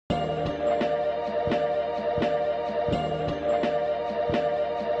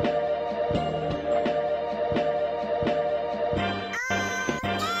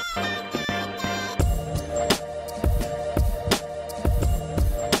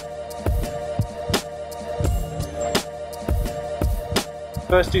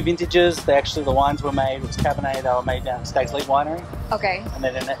first 2 vintages, the wines were made, it was Cabernet, they were made down at Stag's Leap Winery. Okay. And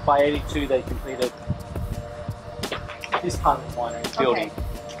then by 82 they completed this part of the winery building.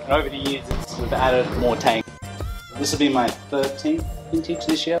 Okay. And over the years we've added more tanks. This will be my 13th vintage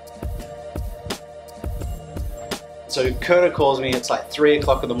this year. So Curta calls me, it's like 3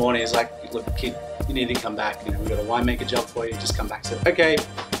 o'clock in the morning, he's like, look kid, you need to come back, you know, we've got a winemaker job for you, just come back. So okay,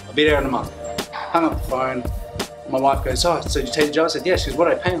 I'll be there in a month. Hung up the phone, my wife goes, oh, so did you take the job? I said, yeah. She goes, what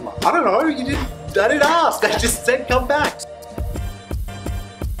did I pay? I'm like, I don't know, I didn't ask, they just said come back.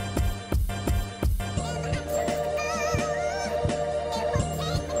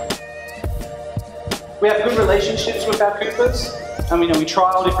 We have good relationships with our coopers. And we try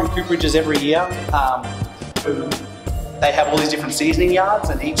all different cooperages every year. They have all these different seasoning yards,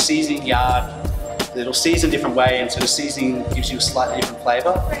 and each seasoning yard, it'll season a different way, and so the seasoning gives you a slightly different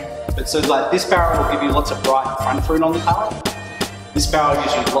flavour. But so like this barrel will give you lots of bright front fruit on the palate. This barrel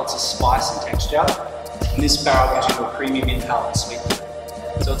gives you lots of spice and texture. And this barrel gives you a creamy mid palate and sweet.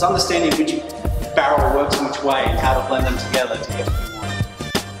 So it's understanding which barrel works in which way and how to blend them together to get what you want.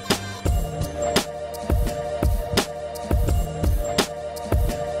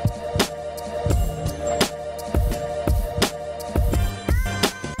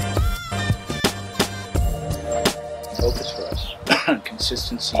 Focus for us.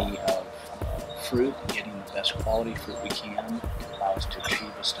 Consistency of fruit, getting the best quality fruit we can, allow us to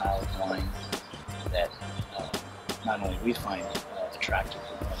achieve a style of wine that not only we find attractive,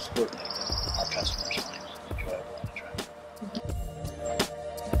 but most importantly that our customers find enjoyable and attractive.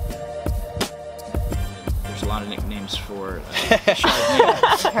 There's a lot of nicknames for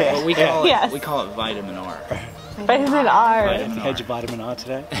Chardonnay, but we call it vitamin R. Vitamin R. Vitamin R. Had your vitamin R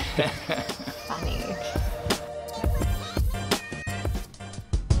today? Funny.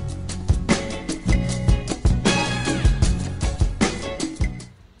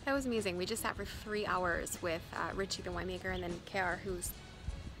 That was amazing. We just sat for 3 hours with Richie, the winemaker, and then KR, who's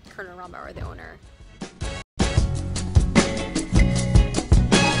Colonel Rombauer, the owner.